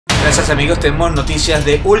Gracias amigos, tenemos noticias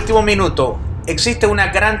de último minuto. Existe una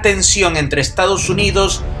gran tensión entre Estados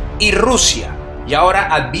Unidos y Rusia y ahora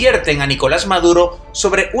advierten a Nicolás Maduro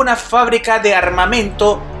sobre una fábrica de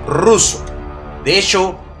armamento ruso. De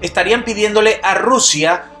hecho, estarían pidiéndole a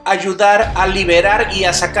Rusia ayudar a liberar y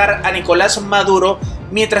a sacar a Nicolás Maduro,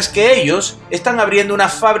 mientras que ellos están abriendo una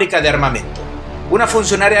fábrica de armamento. Una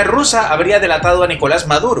funcionaria rusa habría delatado a Nicolás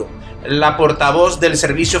Maduro. La portavoz del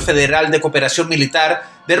Servicio Federal de Cooperación Militar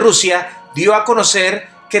de Rusia dio a conocer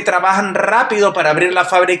que trabajan rápido para abrir la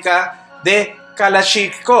fábrica de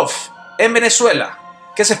Kalashnikov en Venezuela,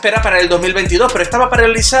 que se espera para el 2022, pero estaba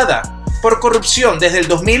paralizada por corrupción desde el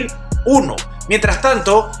 2001. Mientras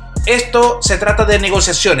tanto, esto se trata de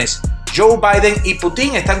negociaciones. Joe Biden y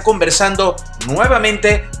Putin están conversando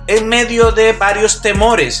nuevamente en medio de varios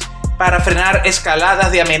temores para frenar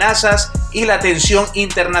escaladas de amenazas y la tensión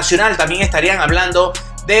internacional. También estarían hablando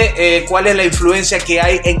de cuál es la influencia que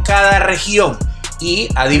hay en cada región. Y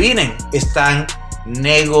adivinen, están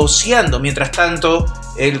negociando. Mientras tanto,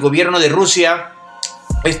 el gobierno de Rusia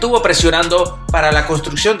estuvo presionando para la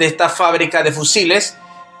construcción de esta fábrica de fusiles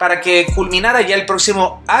para que culminara ya el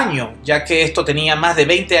próximo año, ya que esto tenía más de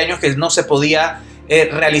 20 años que no se podía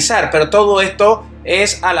realizar. Pero todo esto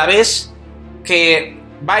es a la vez que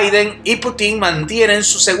Biden y Putin mantienen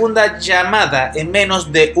su segunda llamada en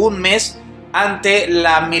menos de un mes ante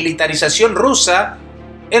la militarización rusa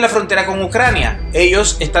en la frontera con Ucrania.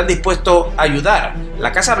 Ellos están dispuestos a ayudar.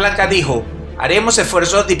 La Casa Blanca dijo: haremos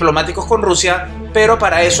esfuerzos diplomáticos con Rusia, pero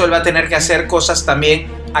para eso él va a tener que hacer cosas también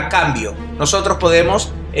a cambio. Nosotros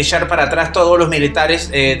podemos echar para atrás todos los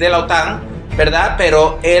militares de la OTAN, ¿verdad?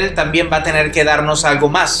 Pero él también va a tener que darnos algo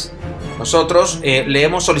más. Nosotros le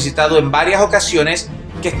hemos solicitado en varias ocasiones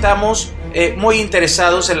que estamos muy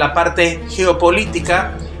interesados en la parte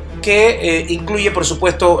geopolítica, que incluye por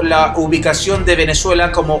supuesto la ubicación de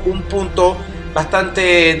Venezuela como un punto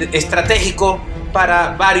bastante estratégico para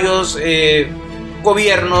varios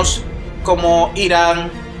gobiernos como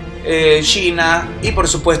Irán, China y por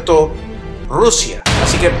supuesto Rusia.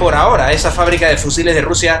 Así que por ahora esa fábrica de fusiles de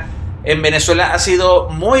Rusia en Venezuela ha sido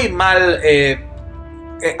muy mal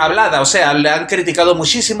hablada, o sea, le han criticado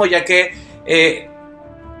muchísimo, ya que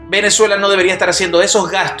Venezuela no debería estar haciendo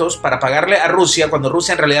esos gastos para pagarle a Rusia cuando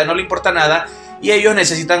Rusia en realidad no le importa nada y ellos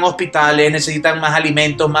necesitan hospitales, necesitan más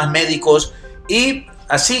alimentos, más médicos, y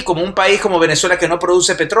así como un país como Venezuela que no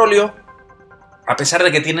produce petróleo, a pesar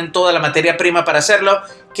de que tienen toda la materia prima para hacerlo,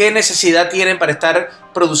 ¿qué necesidad tienen para estar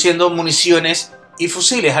produciendo municiones y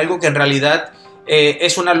fusiles? Algo que en realidad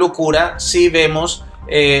es una locura si vemos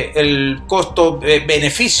el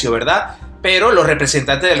costo-beneficio, ¿verdad? Pero los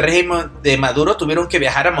representantes del régimen de Maduro tuvieron que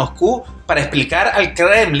viajar a Moscú para explicar al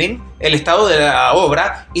Kremlin el estado de la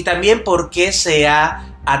obra y también por qué se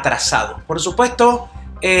ha atrasado. Por supuesto,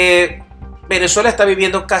 Venezuela está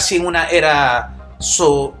viviendo casi en una era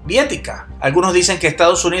soviética. Algunos dicen que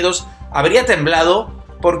Estados Unidos habría temblado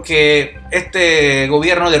porque este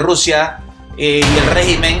gobierno de Rusia y el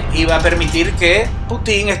régimen iba a permitir que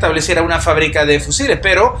Putin estableciera una fábrica de fusiles,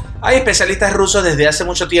 pero hay especialistas rusos desde hace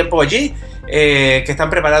mucho tiempo allí que están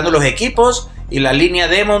preparando los equipos y la línea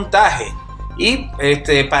de montaje, y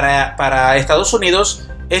para Estados Unidos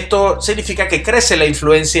esto significa que crece la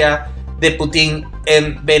influencia de Putin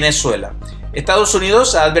en Venezuela. Estados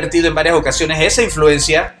Unidos ha advertido en varias ocasiones esa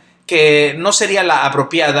influencia que no sería la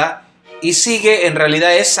apropiada y sigue en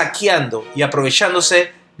realidad saqueando y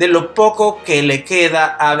aprovechándose de lo poco que le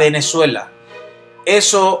queda a Venezuela.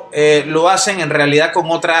 Eso lo hacen en realidad con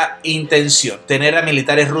otra intención: tener a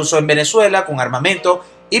militares rusos en Venezuela con armamento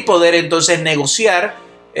y poder entonces negociar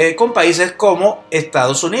con países como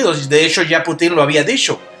Estados Unidos. De hecho, ya Putin lo había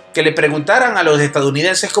dicho, que le preguntaran a los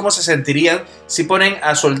estadounidenses cómo se sentirían si ponen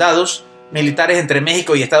a soldados militares entre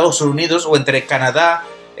México y Estados Unidos, o entre Canadá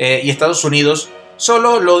y Estados Unidos.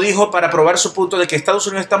 Solo lo dijo para probar su punto de que Estados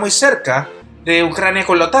Unidos está muy cerca de Ucrania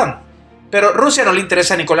con la OTAN. Pero Rusia no le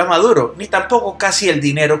interesa a Nicolás Maduro, ni tampoco casi el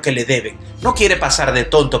dinero que le deben. No quiere pasar de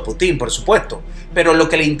tonto Putin, por supuesto, pero lo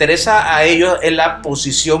que le interesa a ellos es la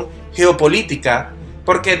posición geopolítica,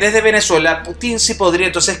 porque desde Venezuela Putin sí podría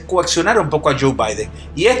entonces coaccionar un poco a Joe Biden.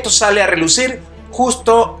 Y esto sale a relucir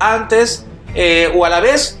justo antes o a la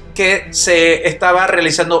vez que se estaba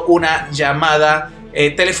realizando una llamada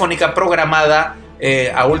telefónica programada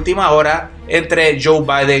a última hora entre Joe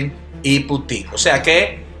Biden y Putin. O sea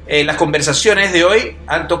que las conversaciones de hoy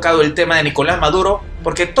han tocado el tema de Nicolás Maduro,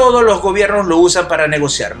 porque todos los gobiernos lo usan para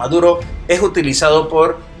negociar. Maduro es utilizado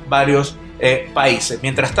por varios países.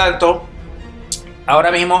 Mientras tanto,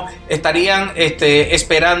 ahora mismo estarían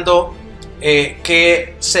esperando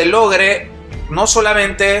que se logre no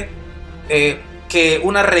solamente que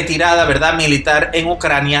una retirada, ¿verdad?, militar en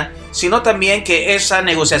Ucrania, sino también que esa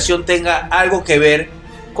negociación tenga algo que ver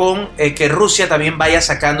con que Rusia también vaya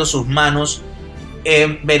sacando sus manos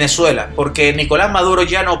en Venezuela, porque Nicolás Maduro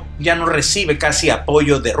ya no recibe casi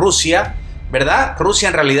apoyo de Rusia, ¿verdad? Rusia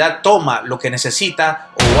en realidad toma lo que necesita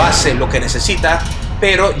o hace lo que necesita,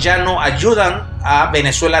 pero ya no ayudan a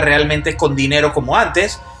Venezuela realmente con dinero como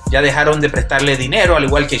antes, ya dejaron de prestarle dinero, al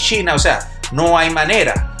igual que China, o sea, no hay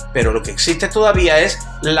manera. Pero lo que existe todavía es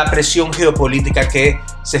la presión geopolítica que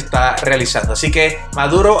se está realizando. Así que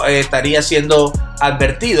Maduro estaría siendo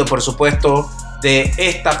advertido, por supuesto, de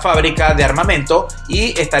esta fábrica de armamento,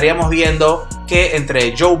 y estaríamos viendo que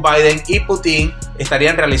entre Joe Biden y Putin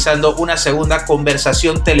estarían realizando una segunda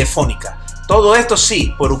conversación telefónica. Todo esto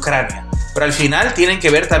sí, por Ucrania, pero al final tienen que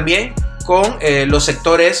ver también con los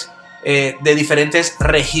sectores de diferentes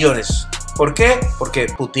regiones. ¿Por qué? Porque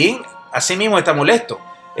Putin asimismo está molesto.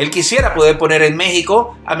 Él quisiera poder poner en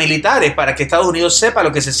México a militares para que Estados Unidos sepa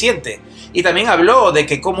lo que se siente. Y también habló de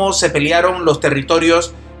que cómo se pelearon los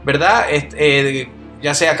territorios, ¿verdad?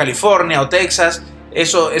 Ya sea California o Texas,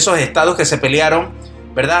 esos estados que se pelearon,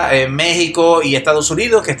 ¿verdad? México y Estados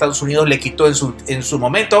Unidos, que Estados Unidos le quitó en su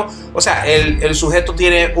momento. O sea, el sujeto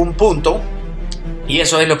tiene un punto, y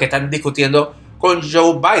eso es lo que están discutiendo con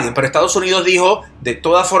Joe Biden. Pero Estados Unidos dijo de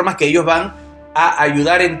todas formas que ellos van a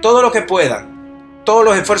ayudar en todo lo que puedan, todos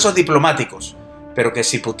los esfuerzos diplomáticos, pero que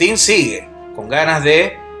si Putin sigue con ganas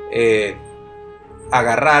de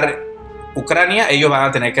agarrar Ucrania, ellos van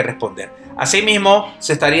a tener que responder. Asimismo,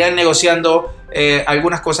 se estarían negociando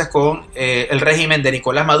algunas cosas con el régimen de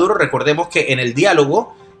Nicolás Maduro. Recordemos que en el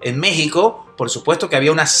diálogo en México, por supuesto que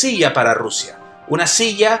había una silla para Rusia, una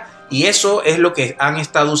silla, y eso es lo que han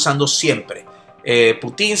estado usando siempre.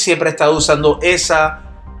 Putin siempre ha estado usando ese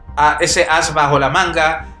as bajo la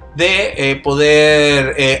manga de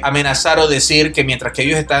poder amenazar o decir que mientras que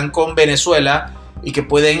ellos están con Venezuela y que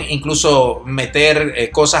pueden incluso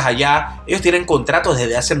meter cosas allá, ellos tienen contratos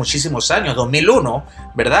desde hace muchísimos años, 2001,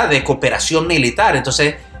 ¿verdad?, de cooperación militar.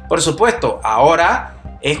 Entonces, por supuesto, ahora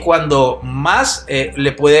es cuando más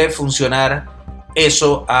le puede funcionar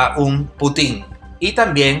eso a un Putin. Y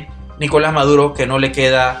también Nicolás Maduro, que no le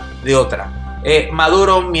queda de otra.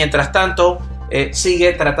 Maduro, mientras tanto,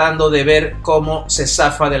 sigue tratando de ver cómo se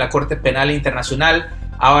zafa de la Corte Penal Internacional.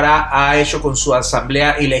 Ahora ha hecho con su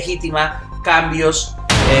asamblea ilegítima cambios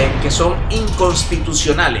que son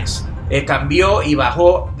inconstitucionales. Cambió y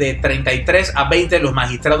bajó de 33 a 20 los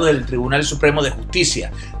magistrados del Tribunal Supremo de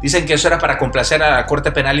Justicia. Dicen que eso era para complacer a la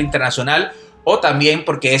Corte Penal Internacional, o también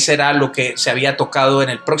porque ese era lo que se había tocado en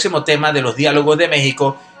el próximo tema de los diálogos de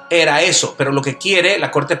México. Era eso, pero lo que quiere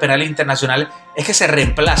la Corte Penal Internacional es que se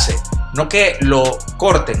reemplace, no que lo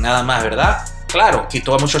corten nada más, ¿verdad? Claro,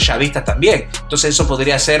 quitó a muchos chavistas también. Entonces eso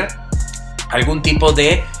podría ser algún tipo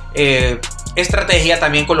de estrategia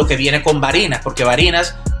también con lo que viene con Barinas, porque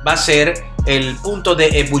Barinas va a ser el punto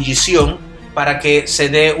de ebullición para que se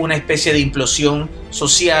dé una especie de implosión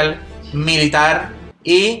social, militar,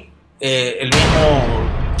 y el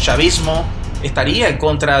mismo chavismo estaría en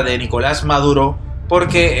contra de Nicolás Maduro,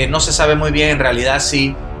 porque no se sabe muy bien en realidad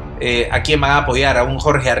si a quién van a apoyar, a un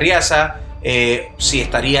Jorge Arriaza, si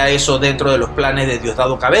estaría eso dentro de los planes de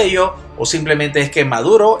Diosdado Cabello, o simplemente es que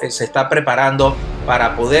Maduro se está preparando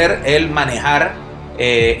para poder él manejar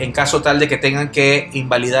en caso tal de que tengan que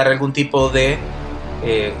invalidar algún tipo de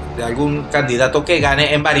algún candidato que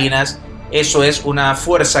gane en Barinas. Eso es una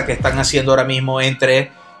fuerza que están haciendo ahora mismo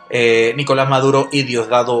entre Nicolás Maduro y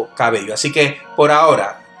Diosdado Cabello. Así que por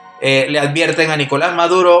ahora le advierten a Nicolás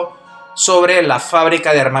Maduro sobre la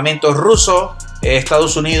fábrica de armamentos ruso.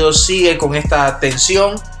 Estados Unidos sigue con esta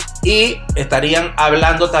tensión, y estarían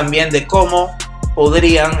hablando también de cómo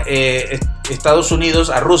podrían Estados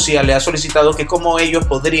Unidos a Rusia le ha solicitado que cómo ellos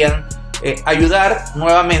podrían ayudar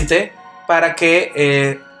nuevamente para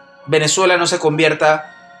que Venezuela no se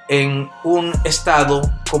convierta en un estado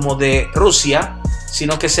como de Rusia,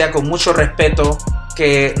 sino que sea con mucho respeto,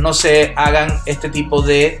 que no se hagan este tipo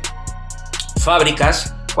de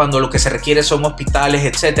fábricas cuando lo que se requiere son hospitales,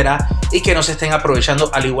 etcétera, y que no se estén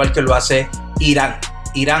aprovechando al igual que lo hace Irán.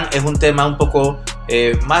 Irán es un tema un poco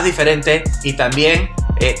más diferente, y también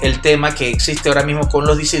el tema que existe ahora mismo con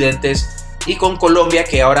los disidentes y con Colombia,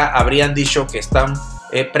 que ahora habrían dicho que están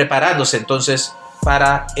preparándose entonces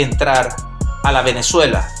para entrar a la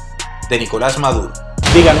Venezuela de Nicolás Maduro.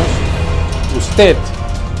 Díganos, ¿usted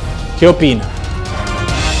qué opina?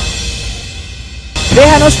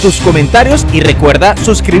 Déjanos tus comentarios y recuerda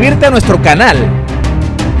suscribirte a nuestro canal.